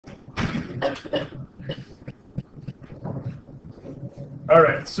All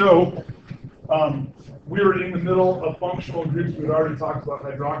right, so we were in the middle of functional groups. We'd already talked about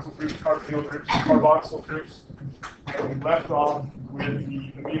hydroxyl groups, carbonyl groups, carboxyl groups, and we left off with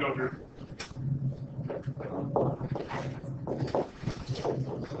the amino group.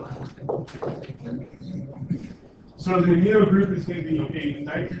 So the amino group is going to be a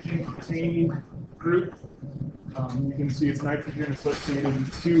nitrogen-containing group. You can see it's nitrogen associated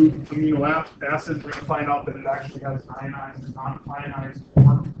with two amino acids. We're going to find out that it actually has ionized and non-ionized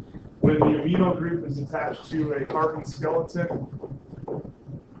form. When the amino group is attached to a carbon skeleton,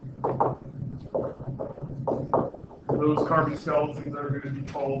 those carbon skeletons are going to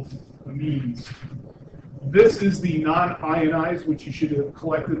be called amines. This is the non-ionized, which you should have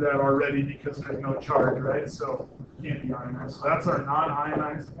collected that already because there's no charge, right? So it can't be ionized. So that's our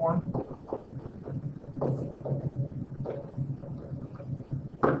non-ionized form.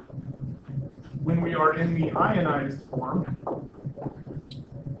 When we are in the ionized form,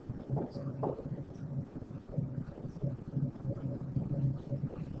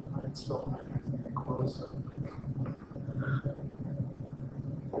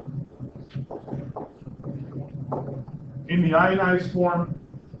 in the ionized form,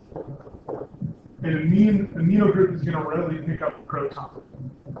 an amino group is going to readily pick up a proton.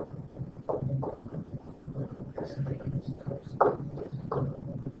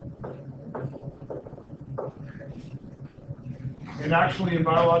 And actually, in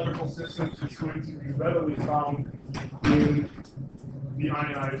biological systems, it's going to be readily found in the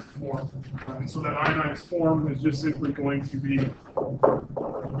ionized form. And so that ionized form is just simply going to be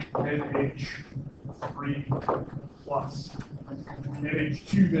NH3 plus.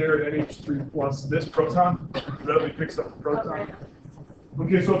 NH2 there, NH3 plus. This proton readily picks up a proton.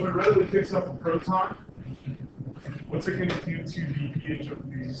 Okay, so if it readily picks up a proton, what's it going to do to the pH of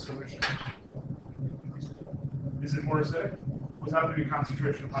the solution? Is it more acidic? What's happening in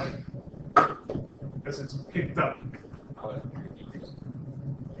concentration of hydrogen? As it's picked up.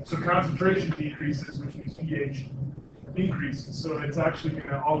 So concentration decreases, which means pH increases. So it's actually going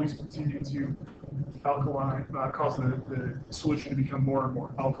to always continue to alkaline, cause the solution to become more and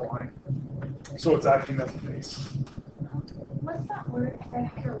more alkaline. So it's acting as a base. What's that word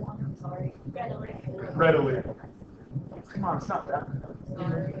after one? I'm sorry. Readily. Readily. Come on, it's not that.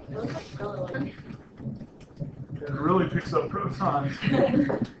 Sorry. It looks like readily. It really picks up protons.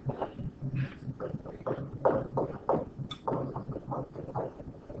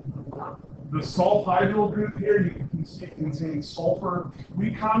 The sulfhydryl group here, you can see it contains sulfur.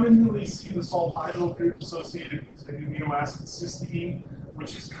 We commonly see the sulfhydryl group associated with the amino acid cysteine,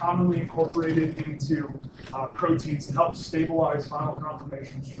 which is commonly incorporated into proteins to help stabilize final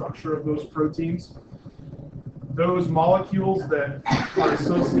conformation structure of those proteins. Those molecules that are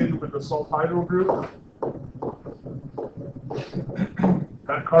associated with the sulfhydryl group,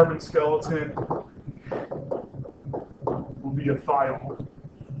 that carbon skeleton will be a thiol.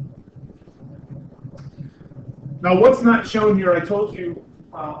 Now, what's not shown here, I told you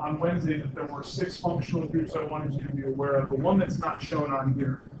on Wednesday that there were 6 functional groups I wanted you to be aware of. The one that's not shown on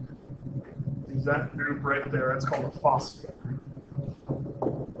here is that group right there. It's called a phosphate group.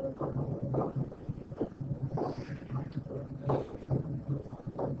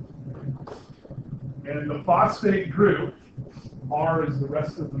 And the phosphate group, R is the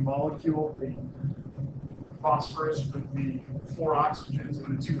rest of the molecule, the phosphorus with the 4 oxygens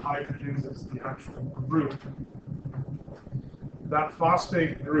and the 2 hydrogens is the actual group. That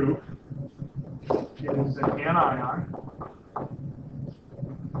phosphate group is an anion.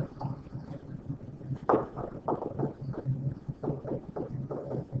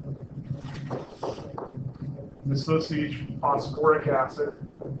 Association with phosphoric acid.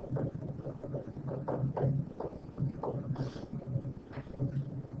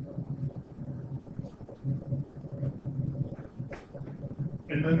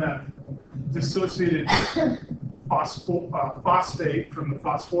 And then that dissociated phosphate from the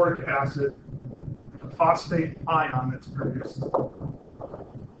phosphoric acid, the phosphate ion that's produced.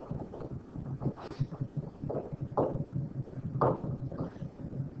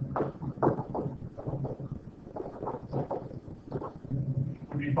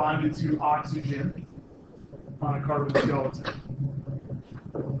 Will be bonded to oxygen on a carbon skeleton.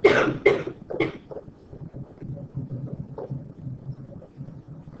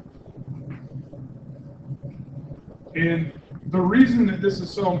 And the reason that this is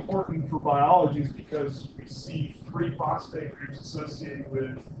so important for biology is because we see 3 phosphate groups associated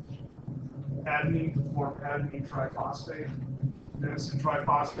with adenine to form adenine triphosphate. Adenosine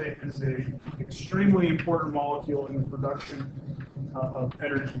triphosphate is an extremely important molecule in the production of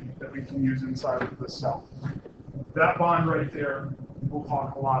energy that we can use inside of the cell. That bond right there, we'll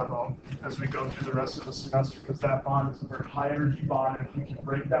talk a lot about as we go through the rest of the semester, because that bond is a very high energy bond, and if we can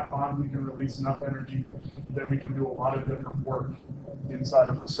break that bond, we can release enough energy that we can do a lot of different work inside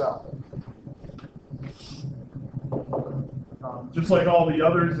of the cell. Just like all the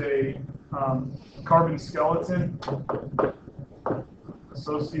others, a carbon skeleton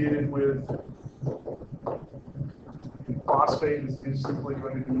associated with phosphate is simply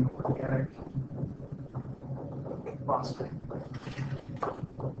going to be an organic phosphate.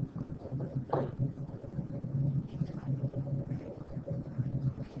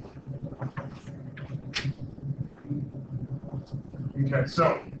 Okay,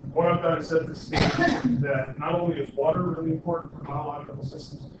 so what I've done is set the stage that not only is water really important for biological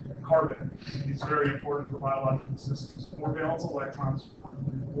systems, carbon is very important for biological systems. Four valence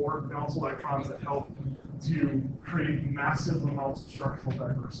electrons that help to create massive amounts of structural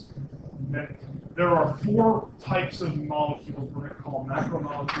diversity. And there are four types of molecules we're going to call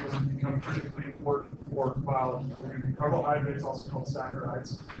macromolecules that become critically important for biology. They're going to be carbohydrates, also called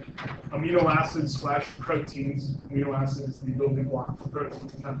saccharides, amino acids / proteins. Amino acids, the building block for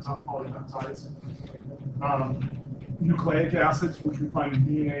proteins, polypeptides. Nucleic acids, which we find in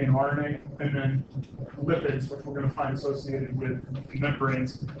DNA and RNA, and then lipids, which we're going to find associated with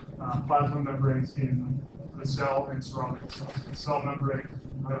membranes, plasma membranes in the cell and surrounding cells. The cell membrane,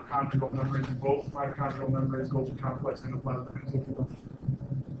 mitochondrial membranes, both mitochondrial membranes, Golgi complex, endoplasmic reticulum,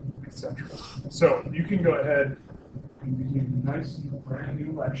 etc. So you can go ahead and begin a nice, brand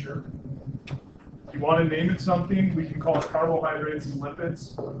new lecture. If you want to name it something, we can call it carbohydrates and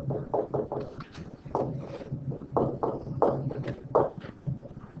lipids.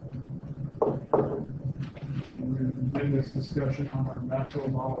 We're going to begin this discussion on our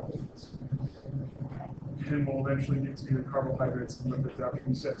macromolecules. And we'll eventually get to the carbohydrates and lipids after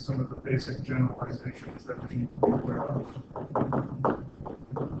we set some of the basic generalizations that we need to be aware of.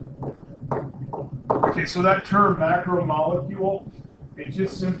 Okay, so that term macromolecule, it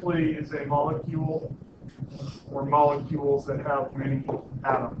just simply is a molecule or molecules that have many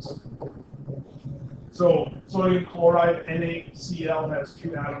atoms. So sodium chloride, NaCl, has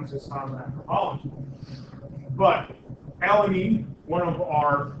 2 atoms. It's not a macromolecule. But alanine, one of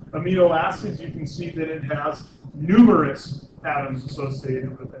our amino acids, you can see that it has numerous atoms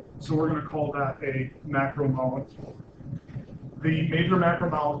associated with it. So we're going to call that a macromolecule. The major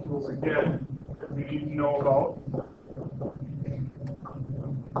macromolecules, again, that we need to know about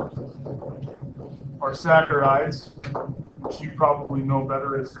are saccharides, which you probably know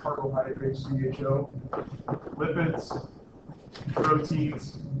better as carbohydrates, CHO, lipids,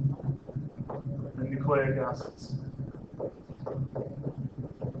 proteins, and nucleic acids.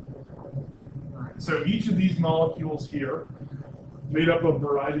 So each of these molecules here, made up of a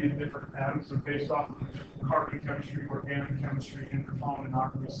variety of different atoms, are based off of carbon chemistry, organic chemistry, and they're found in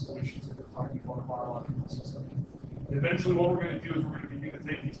aqueous solutions if we're talking about a biological system. Eventually, what we're going to do is we're going to begin to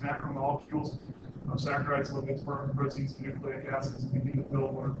take these macromolecules of saccharides, lipids, proteins, and nucleic acids and begin to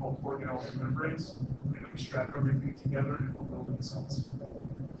build what are called organelles and membranes. And then we strap everything together and we'll build the cells.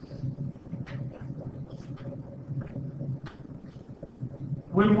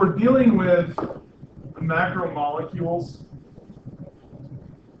 When we're dealing with macromolecules,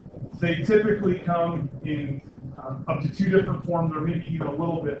 they typically come in up to 2 different forms, or maybe even a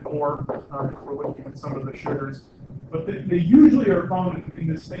little bit more if we're looking at some of the sugars. But they usually are found in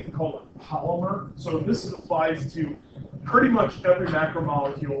this thing called a polymer. So this applies to pretty much every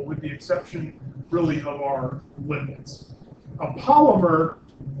macromolecule, with the exception, really, of our lipids. A polymer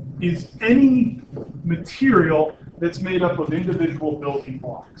is any material that's made up of individual building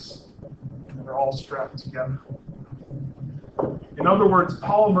blocks. And they're all strapped together. In other words,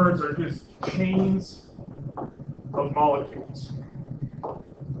 polymers are just chains of molecules.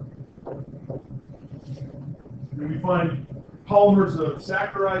 And we find polymers of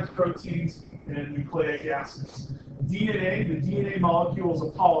saccharides, proteins, and nucleic acids. DNA, the DNA molecule is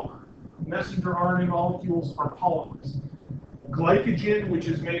a polymer. Messenger RNA molecules are polymers. Glycogen, which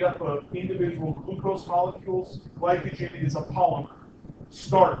is made up of individual glucose molecules, glycogen is a polymer.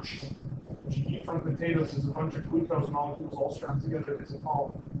 Starch, which you eat from potatoes, is a bunch of glucose molecules all strapped together, is a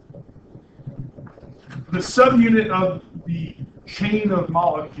polymer. The subunit of the chain of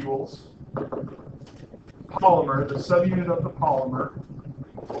molecules, polymer, the subunit of the polymer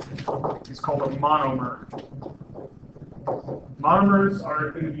is called a monomer. Monomers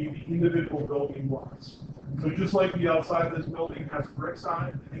are going to be the individual building blocks. So just like the outside of this building has bricks on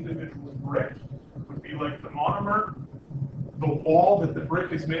it, an individual brick would be like the monomer. The wall that the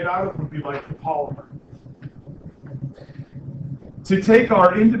brick is made out of would be like the polymer. To take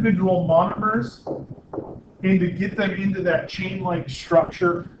our individual monomers and to get them into that chain-like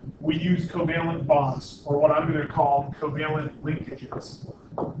structure, we use covalent bonds, or what I'm going to call covalent linkages.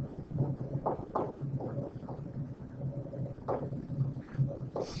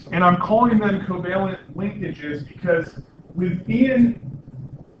 And I'm calling them covalent linkages because within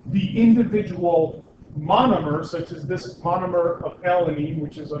the individual monomer, such as this monomer of alanine,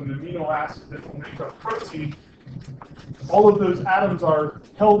 which is an amino acid that will make up protein, all of those atoms are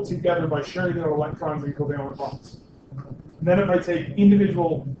held together by sharing their electrons in covalent bonds. Then if I take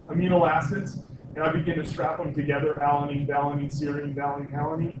individual amino acids and I begin to strap them together, alanine, valine, serine, valine,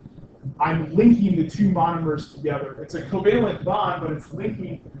 alanine, I'm linking the two monomers together. It's a covalent bond, but it's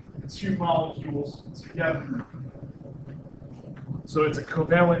linking the two molecules together. So it's a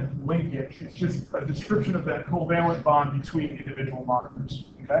covalent linkage. It's just a description of that covalent bond between individual monomers.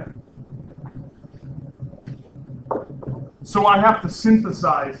 Okay? So I have to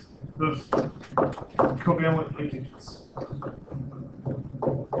synthesize those covalent linkages.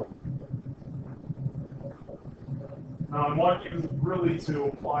 Now I want you really to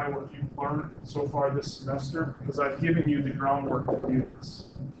apply what you've learned so far this semester, because I've given you the groundwork to do this.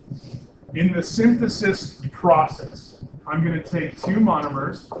 In the synthesis process, I'm going to take two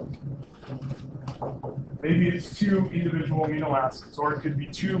monomers. Maybe it's two individual amino acids, or it could be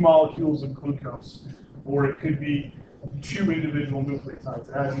two molecules of glucose, or it could be two individual nucleotides,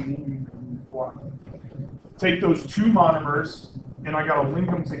 adenine and guanine. Take those two monomers, and I got to link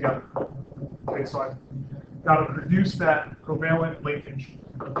them together. Okay, so I've got to produce that covalent linkage.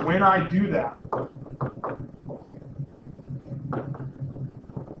 When I do that,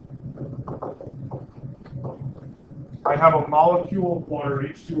 I have a molecule of water,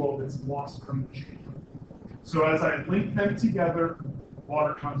 H2O, that's lost from the chain. So as I link them together,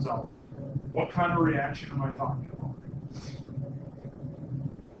 water comes out. What kind of reaction am I talking about?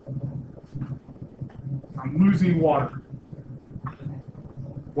 I'm losing water.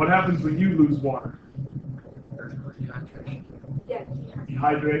 What happens when you lose water?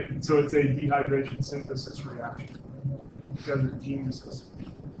 Dehydrate. So it's a dehydration synthesis reaction. You guys are geniuses.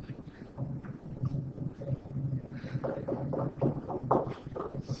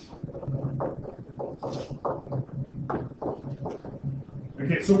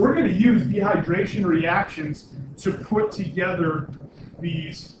 Okay, so we're going to use dehydration reactions to put together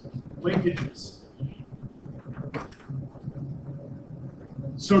these linkages.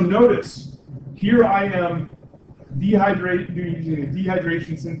 So notice, here I am using a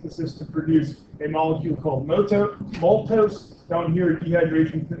dehydration synthesis to produce a molecule called maltose. Down here, a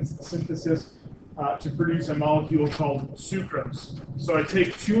dehydration synthesis to produce a molecule called sucrose. So I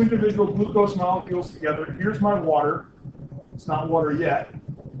take two individual glucose molecules together. Here's my water. It's not water yet.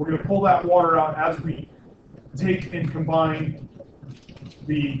 We're going to pull that water out as we take and combine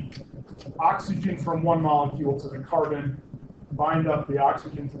the oxygen from one molecule to the carbon, bind up the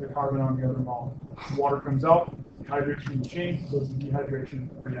oxygen to the carbon on the other molecule. Water comes out, dehydration in the chain, goes to dehydration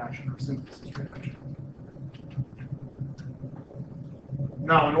reaction or synthesis reaction.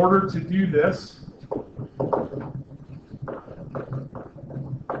 Now, in order to do this,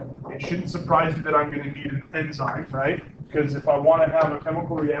 it shouldn't surprise you that I'm going to need an enzyme, right? Because if I want to have a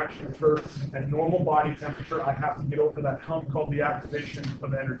chemical reaction occur at normal body temperature, I have to get over that hump called the activation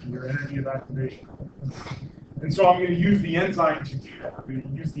of energy, or energy of activation. And so I'm going to use the enzyme to do that. I'm going to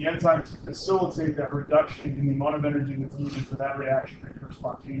use the enzyme to facilitate that reduction in the amount of energy that's needed for that reaction to occur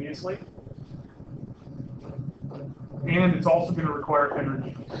spontaneously. And it's also going to require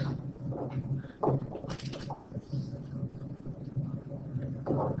energy.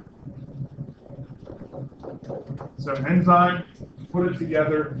 So an enzyme, put it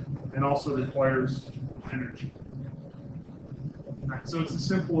together, and also requires energy. Right, so it's as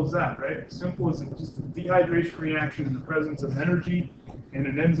simple as that, right? As simple as just a dehydration reaction in the presence of energy and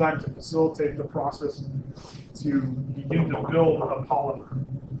an enzyme to facilitate the process to begin to build a polymer.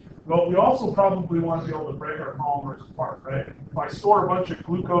 Well, we also probably want to be able to break our polymers apart, right? If I store a bunch of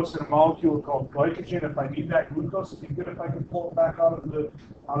glucose in a molecule called glycogen, if I need that glucose, it'd be good if I could pull it back out of the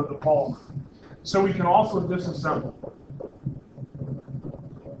polymer. So we can also disassemble.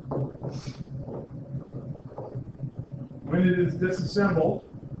 When it is disassembled,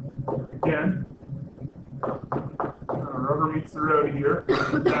 again, rubber meets the road here,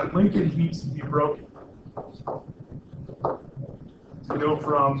 that linkage needs to be broken. To go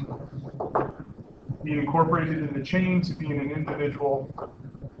from being incorporated in the chain to being an individual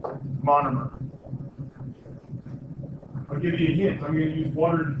monomer. I'll give you a hint. I'm going to use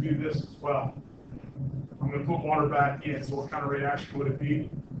water to do this as well. I'm going to put water back in. So what kind of reaction would it be?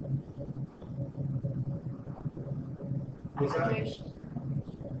 What's that? Hydration.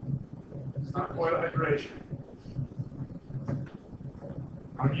 It's not quite hydration.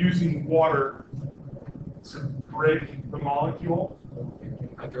 I'm using water to break the molecule.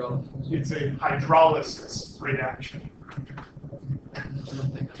 Hydrolysis. It's a hydrolysis reaction.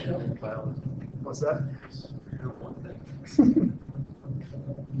 What's that?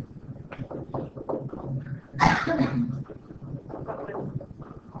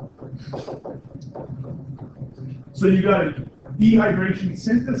 So you got a dehydration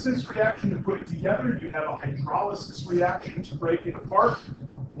synthesis reaction to put it together. You have a hydrolysis reaction to break it apart.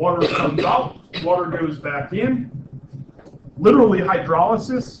 Water comes out, water goes back in. Literally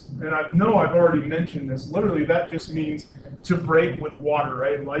hydrolysis, and I know I've already mentioned this, literally that just means to break with water,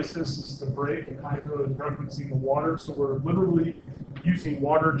 right? Lysis is to break, and hydro is referencing the water, so we're literally using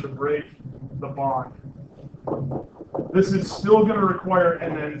water to break the bond. This is still going to require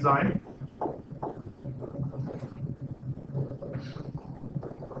an enzyme.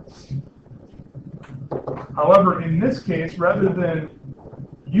 However, in this case, rather than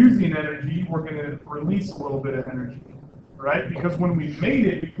using energy, we're going to release a little bit of energy, right? Because when we made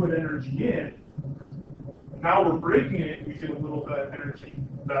it, we put energy in. Now we're breaking it, we get a little bit of energy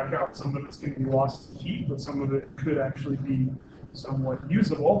back out. Some of it's going to be lost to heat, but some of it could actually be somewhat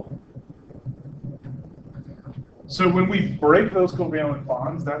usable. So when we break those covalent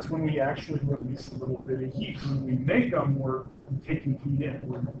bonds, that's when we actually release a little bit of heat. When we make them, we're taking heat in.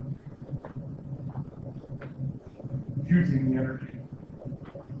 We're using the energy.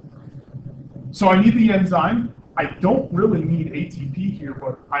 So I need the enzyme. I don't really need ATP here,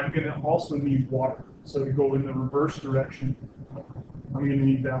 but I'm going to also need water. So to go in the reverse direction, I'm going to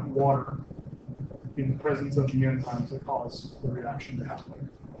need that water in the presence of the enzymes that cause the reaction to happen.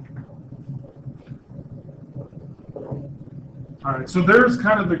 All right, so there's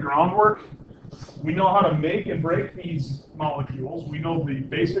kind of the groundwork. We know how to make and break these molecules. We know the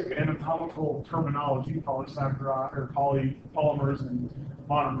basic anatomical terminology, polysaccharide or polymers and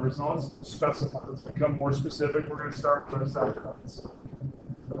monomers. Now let's specify. Let's become more specific. We're going to start with our saccharides.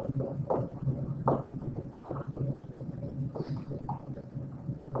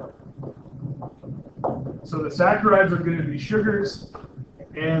 So the saccharides are going to be sugars,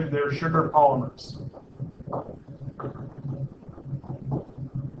 and they're sugar polymers.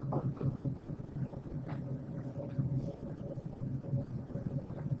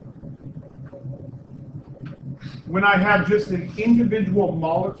 When I have just an individual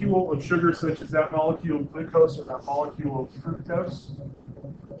molecule of sugar, such as that molecule of glucose or that molecule of fructose,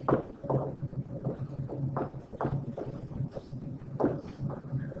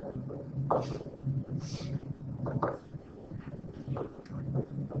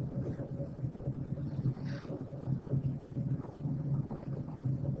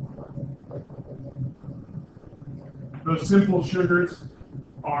 those simple sugars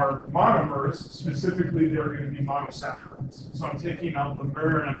are monomers. Specifically, they're going to be monosaccharides. So I'm taking out the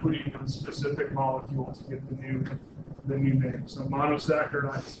mer and I'm putting in a specific molecule to get the new name. So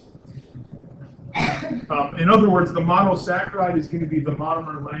monosaccharides. In other words, the monosaccharide is going to be the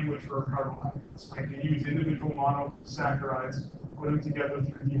monomer language for carbohydrates. I can use individual monosaccharides, put them together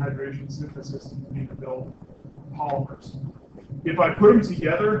through dehydration synthesis to build polymers. If I put them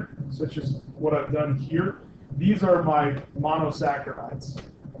together, such as what I've done here, these are my monosaccharides.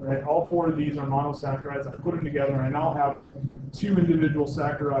 Right? All four of these are monosaccharides. I put them together, and I now have two individual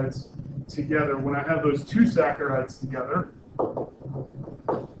saccharides together. When I have those two saccharides together,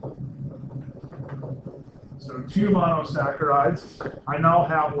 so two monosaccharides, I now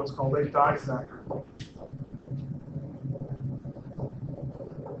have what's called a disaccharide.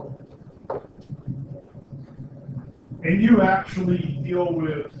 And you actually deal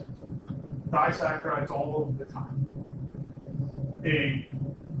with disaccharides all over the time. A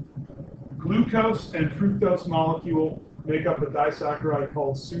glucose and fructose molecule make up a disaccharide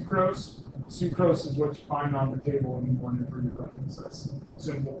called sucrose. Sucrose is what you find on the table in the morning for your breakfast. That's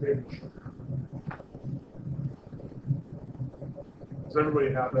simple table sugar. Does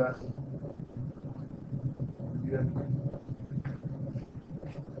everybody have that? Yeah.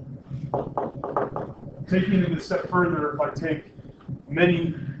 Taking it a step further, if I take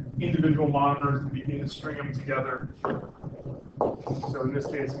many individual monomers and begin to string them together, so in this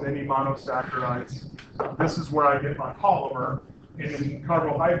case, many monosaccharides, this is where I get my polymer. And in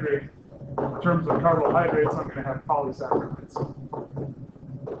carbohydrate, in terms of carbohydrates, I'm going to have polysaccharides.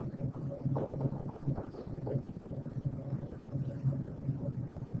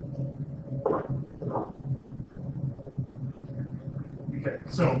 Okay,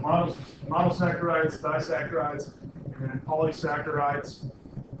 so monosaccharides, disaccharides, and polysaccharides.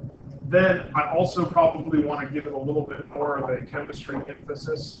 Then I also probably want to give it a little bit more of a chemistry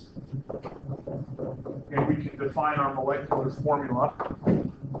emphasis. And we can define our molecular formula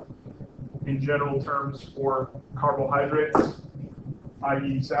in general terms for carbohydrates,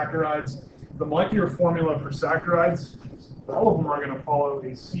 i.e. saccharides. The molecular formula for saccharides, all of them are going to follow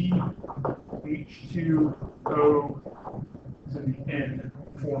a CH2O to the N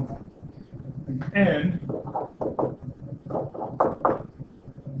formula. The N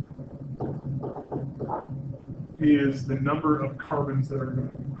is the number of carbons that are going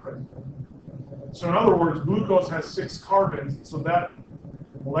to be present. So in other words, glucose has 6 carbons, so that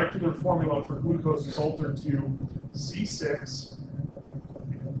molecular formula for glucose is altered to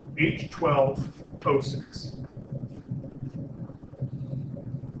C6H12O6.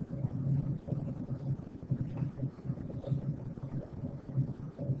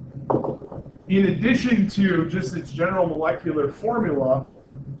 In addition to just its general molecular formula,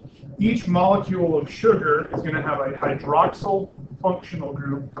 each molecule of sugar is going to have a hydroxyl functional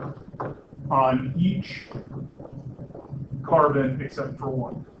group on each carbon except for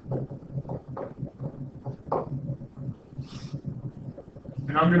one.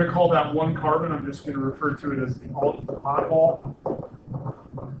 And I'm going to call that one carbon. I'm just going to refer to it as the oddball.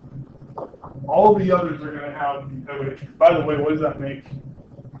 All of the others are going to have the OH. By the way, what does that make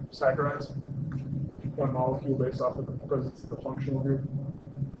saccharides? One molecule based off of the presence of the functional group.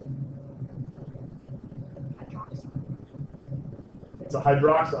 It's a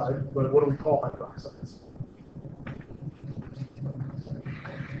hydroxide, but what do we call hydroxides?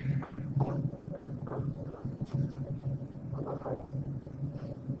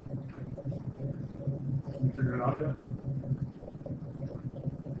 Can you figure it out yet?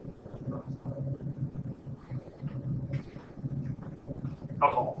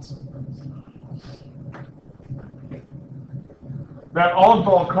 Alcohols. That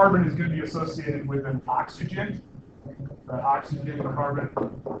oddball carbon is going to be associated with an oxygen. That oxygen and carbon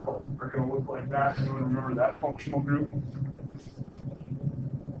are going to look like that. You want to remember that functional group.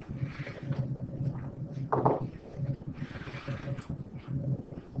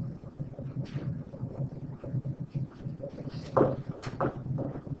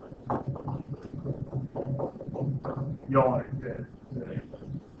 Y'all are dead today.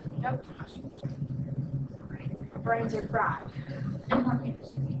 Yep. Brains are fried. How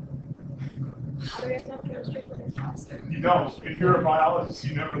do we have to have chemistry for this class? You don't. If you're a biologist,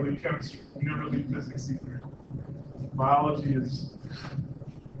 you never leave chemistry. You never leave physics either. Biology is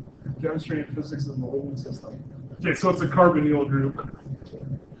chemistry and physics of the living system. Okay, so it's a carbonyl group.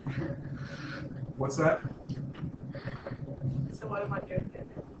 What's that? So what am I doing?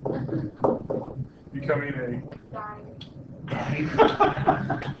 Becoming a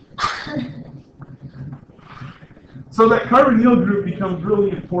So that carbonyl group becomes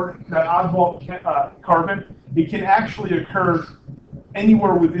really important. That oddball carbon, it can actually occur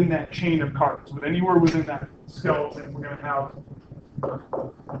anywhere within that chain of carbons. But anywhere within that skeleton, we're going to have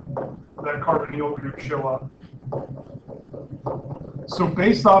that carbonyl group show up. So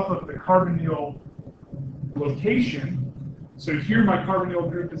based off of the carbonyl location, so here my carbonyl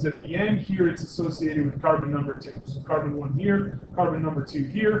group is at the end. Here it's associated with carbon number 2. So carbon 1 here, carbon number 2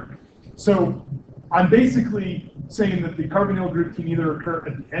 here. So I'm basically saying that the carbonyl group can either occur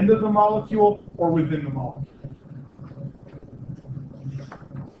at the end of the molecule or within the molecule.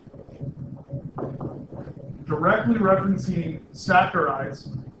 Directly referencing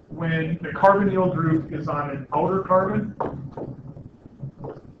saccharides, when the carbonyl group is on an outer carbon,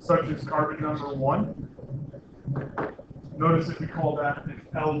 such as carbon number 1, notice that we call that an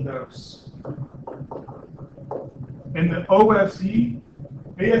aldose. And the OSE,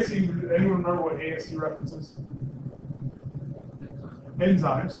 ASE, anyone remember what ASE references?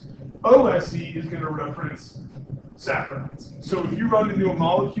 Enzymes. OSE is going to reference saccharides. So if you run into a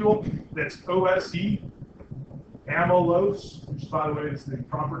molecule that's OSE, amylose, which by the way is the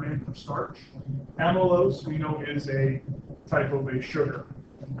proper name for starch, amylose we know is a type of a sugar.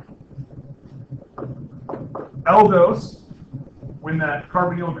 Aldose, when that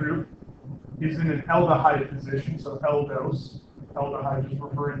carbonyl group is in an aldehyde position, so aldose, aldehyde is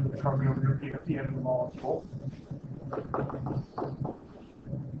referring to the carbonyl group being at the end of the molecule.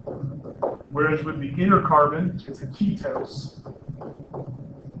 Whereas with the inner carbon, it's a ketose.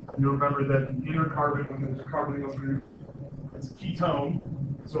 You remember that the inner carbon, when there's a carbonyl group, it's a ketone,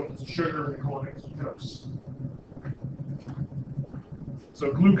 so if it's a sugar, we call it a ketose.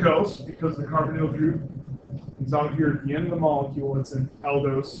 So glucose, because the carbonyl group is out here at the end of the molecule, it's an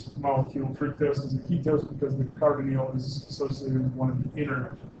aldose molecule. Fructose is a ketose because the carbonyl is associated with one of the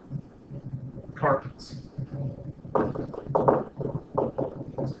inner carbons.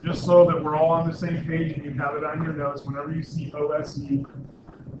 So just so that we're all on the same page and you have it on your notes, whenever you see OSE, you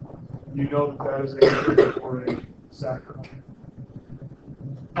know that that is a sugar or a saccharide.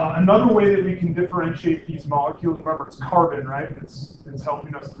 Another way that we can differentiate these molecules, remember it's carbon, right? It's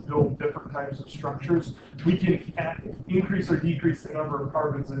helping us to build different types of structures. We can increase or decrease the number of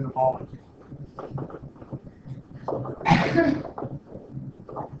carbons in the molecule.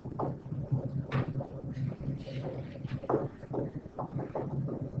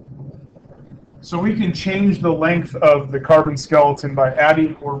 So we can change the length of the carbon skeleton by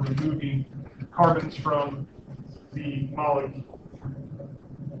adding or removing carbons from the molecule.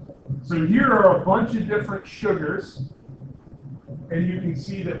 So here are a bunch of different sugars, and you can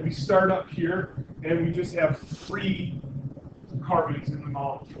see that we start up here and we just have 3 carbons in the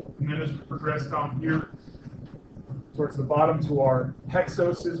molecule. And then as we progress down here towards the bottom to our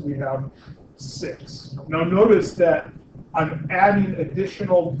hexoses, we have 6. Now notice that I'm adding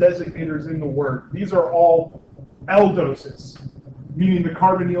additional designators in the word. These are all aldoses, meaning the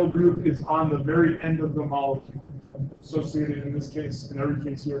carbonyl group is on the very end of the molecule, associated in this case, in every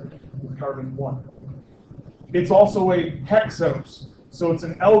case here, with carbon 1. It's also a hexose, so it's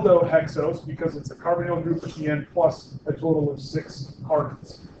an aldohexose because it's a carbonyl group at the end plus a total of 6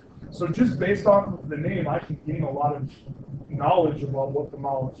 carbons. So just based off of the name, I can gain a lot of knowledge about what the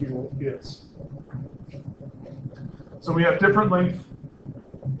molecule is. So we have different length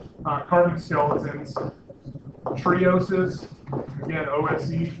carbon skeletons, trioses, again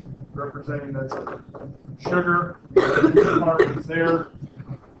OSE, representing that's sugar, carbons there.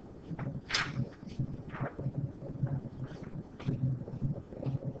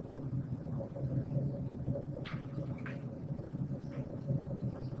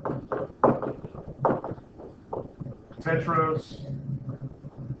 Tetros,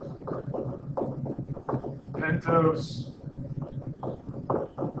 pentose,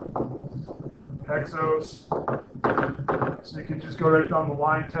 hexose. So you can just go right down the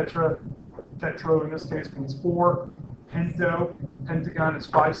line. Tetro in this case means 4. Pento, pentagon is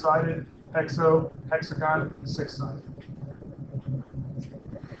 5-sided. Hexo, hexagon, 6-sided.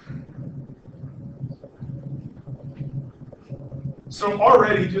 So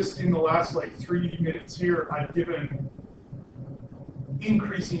already, just in the last like 3 minutes here, I've given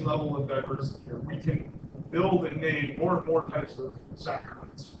increasing level of diversity here. We can build and name more and more types of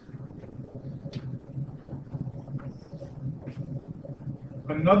saccharides.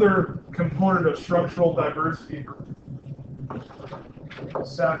 Another component of structural diversity for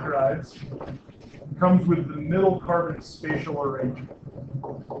saccharides comes with the middle carbon spatial arrangement.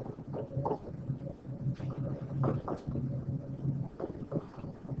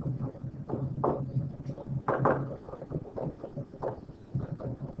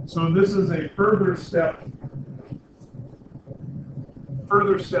 So this is a further step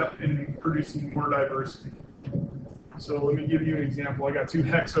in producing more diversity. So let me give you an example. I got 2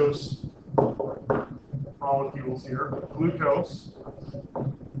 hexose molecules here, glucose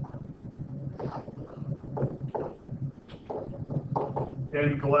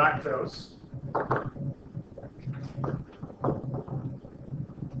and galactose.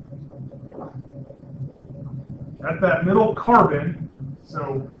 At that middle carbon,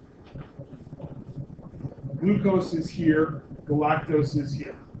 so glucose is here, galactose is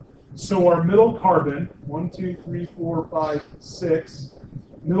here. So our middle carbon, 1, 2, 3, 4, 5, 6,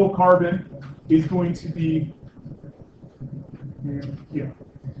 middle carbon is going to be here.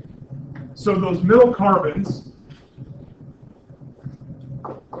 So those middle carbons,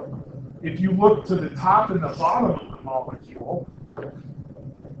 if you look to the top and the bottom of the molecule,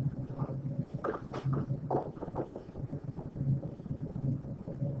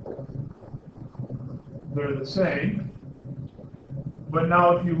 they're the same. But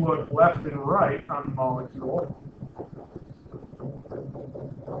now if you look left and right on the molecule,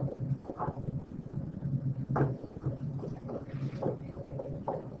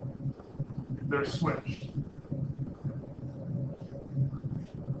 they're switched.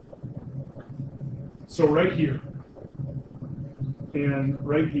 So right here and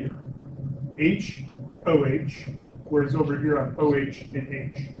right here, H, OH, whereas over here on OH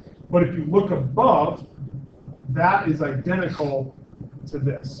and H. But if you look above, that is identical to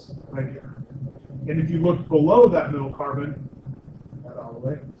this right here. And if you look below that middle carbon,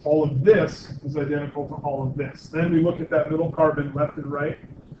 all of this is identical to all of this. Then we look at that middle carbon left and right,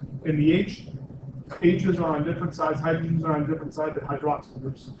 and the H's are on different sides, hydrogens are on different sides, the hydroxyl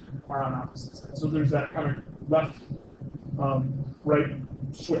groups are on opposite sides. So there's that kind of left, right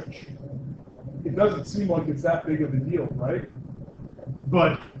switch. It doesn't seem like it's that big of a deal, right?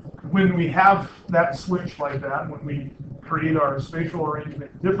 But when we have that switch like that, when we create our spatial arrangement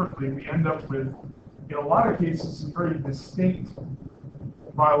differently, we end up with, in a lot of cases, some very distinct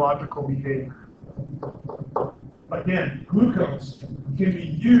biological behavior. Again, glucose can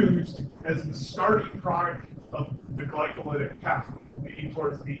be used as the starting product of the glycolytic pathway, leading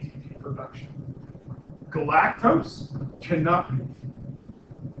towards ATP production. Galactose cannot be,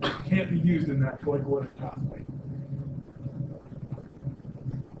 can't be used in that glycolytic pathway.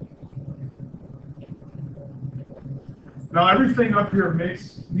 Now, everything up here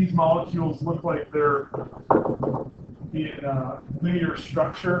makes these molecules look like they're in linear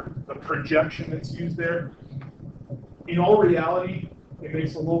structure, the projection that's used there. In all reality, it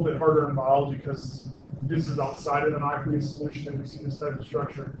makes it a little bit harder in biology because this is outside of an aqueous solution and we see this type of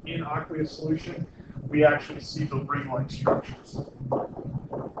structure. In aqueous solution, we actually see the ring-like structures.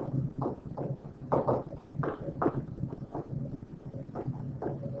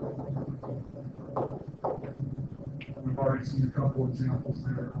 We've already seen a couple examples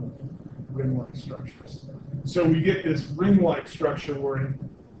there of ring-like structures. So we get this ring-like structure where it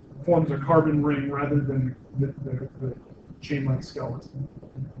forms a carbon ring rather than the chain-like skeleton.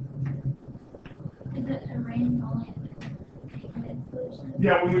 Is it a ring only in solution?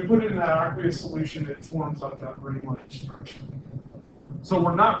 Yeah, when we put it in that aqueous solution, it forms up that ring-like structure. So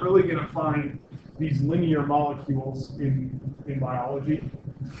we're not really going to find these linear molecules in biology.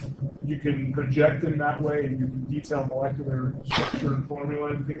 You can project them that way, and you can detail molecular structure and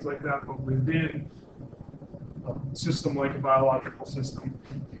formula and things like that, but within a system like a biological system,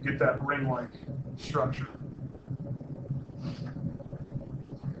 you get that ring-like structure.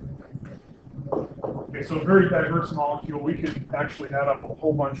 Okay, so a very diverse molecule. We could actually add up a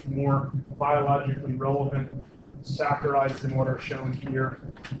whole bunch more biologically relevant saccharides than what are shown here,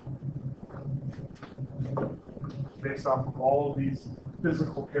 based off of all of these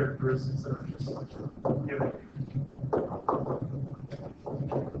physical characteristics that are just given.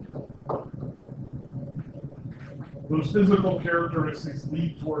 Those physical characteristics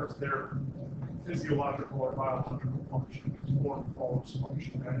lead towards their physiological or biological function, form follows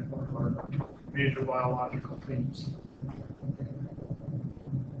function, and one of our major biological themes.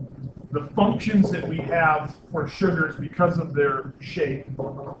 The functions that we have for sugars, because of their shape,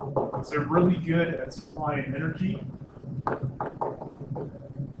 they're really good at supplying energy.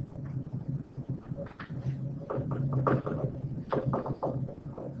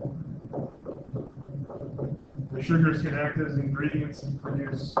 The sugars can act as ingredients and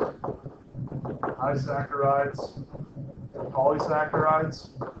produce disaccharides, polysaccharides.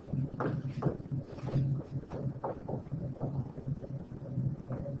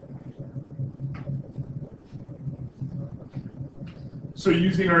 So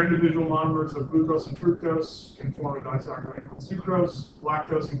using our individual monomers of glucose and fructose can form a disaccharide called sucrose.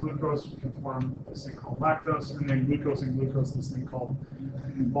 Lactose and glucose can form this thing called lactose, and then glucose and glucose this thing called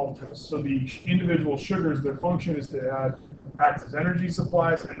maltose. So the individual sugars, their function is to act as energy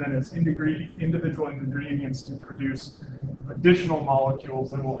supplies, and then as individual ingredients to produce additional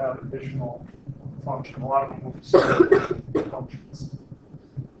molecules that will have additional function. A lot of them will be separate functions.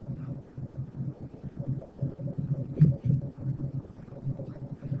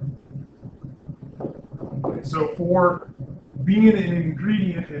 So for being an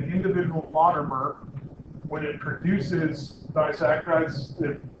ingredient, an individual monomer, when it produces disaccharides,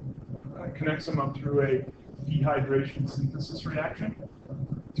 it connects them up through a dehydration synthesis reaction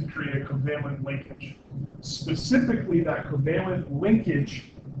to create a covalent linkage. Specifically, that covalent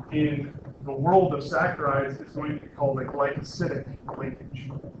linkage in the world of saccharides is going to be called a glycosidic linkage.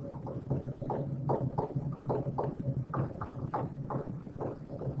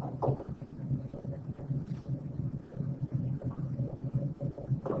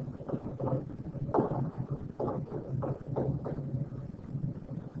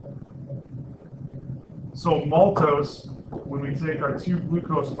 So maltose, when we take our two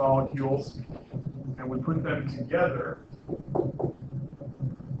glucose molecules and we put them together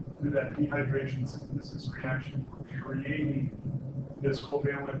through that dehydration synthesis reaction, we're creating this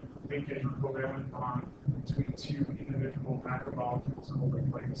covalent linkage or covalent bond between two individual macromolecules called a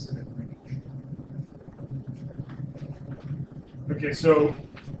glycosidic linkage. Okay, so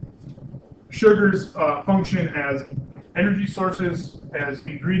sugars function as energy sources, as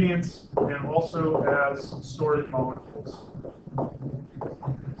ingredients, and also as storage molecules.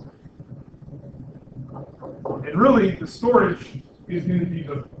 And really, the storage is going to be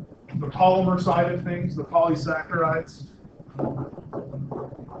the polymer side of things, the polysaccharides.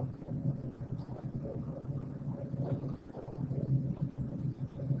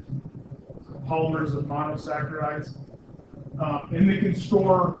 Polymers of monosaccharides. And they can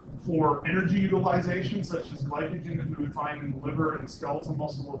store for energy utilization, such as glycogen that we would find in the liver and skeletal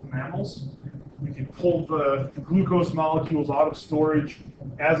muscle of mammals. We can pull the glucose molecules out of storage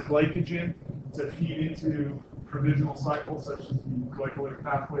as glycogen to feed into provisional cycles such as the glycolytic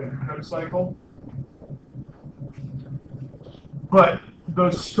pathway and the Krebs cycle. But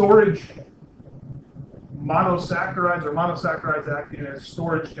those storage monosaccharides or monosaccharides acting as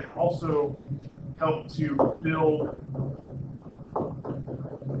storage can also help to build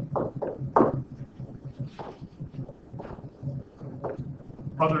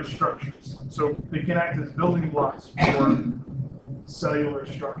other structures. So they can act as building blocks for cellular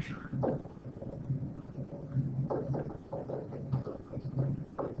structure.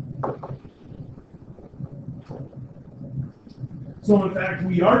 So in fact,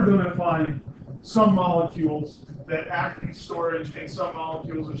 we are going to find some molecules that act in storage and some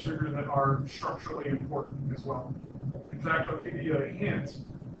molecules of sugar that are structurally important as well. In fact, I'll give you a hint.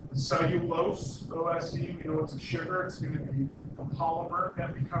 Cellulose, OSE, we know it's a sugar, it's going to be a polymer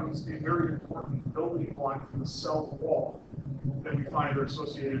that becomes a very important building block for the cell wall that we find are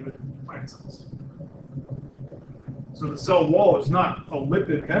associated with plant cells. So the cell wall is not a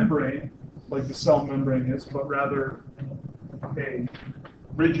lipid membrane like the cell membrane is, but rather a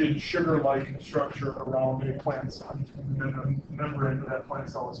rigid sugar-like structure around a plant cell. And then the membrane of that plant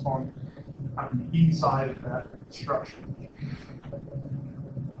cell is found on the inside of that structure.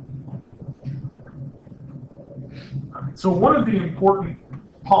 So one of the important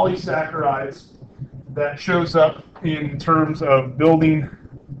polysaccharides that shows up in terms of building,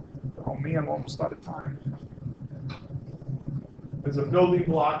 oh man, I'm almost out of time, is a building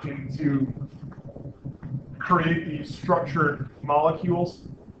block to create these structured molecules.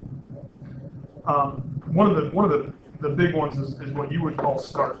 One of the big ones is what you would call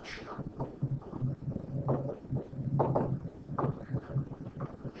starch.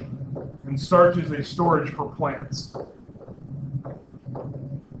 And starch is a storage for plants.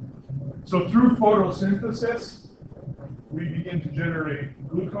 So through photosynthesis, we begin to generate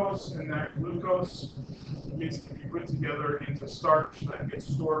glucose, and that glucose gets to be put together into starch that gets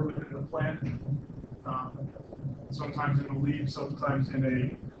stored within the plant, sometimes in the leaves, sometimes in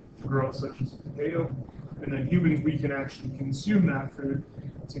a growth such as potato. And then humans, we can actually consume that food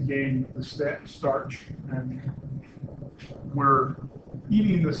to gain the starch, and we're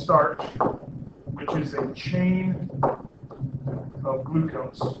eating the starch, which is a chain of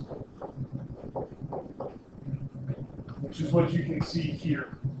glucose, which is what you can see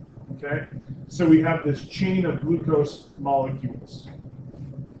here, okay? So we have this chain of glucose molecules.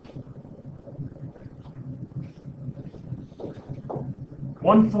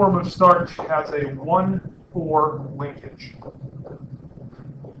 One form of starch has a 1,4 linkage.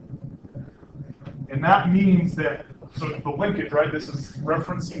 And that means that, so the linkage, right, this is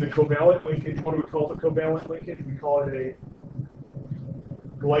referencing the covalent linkage. What do we call the covalent linkage? We call it a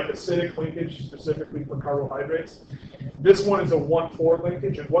glycosidic linkage, specifically for carbohydrates. This one is a 1,4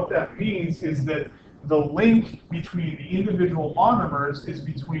 linkage, and what that means is that the link between the individual monomers is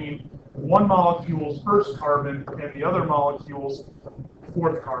between one molecule's first carbon and the other molecule's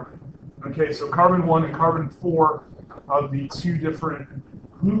fourth carbon. Okay, so carbon 1 and carbon 4 of the two different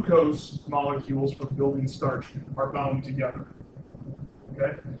glucose molecules for building starch are bound together.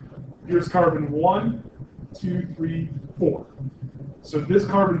 Okay, here's carbon 1, 2, 3, 4. So this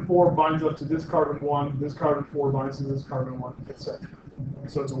carbon 4 binds up to this carbon 1, this carbon 4 binds to this carbon 1, etc.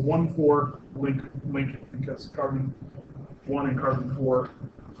 So it's a 1,4 link because carbon 1 and carbon 4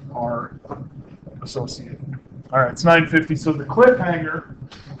 are associated. All right, it's 9:50. So the cliffhanger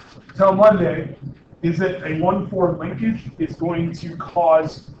till Monday is that a 1,4 linkage is going to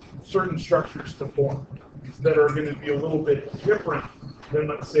cause certain structures to form that are going to be a little bit different than,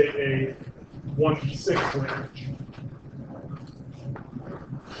 let's say, a 1,6 linkage.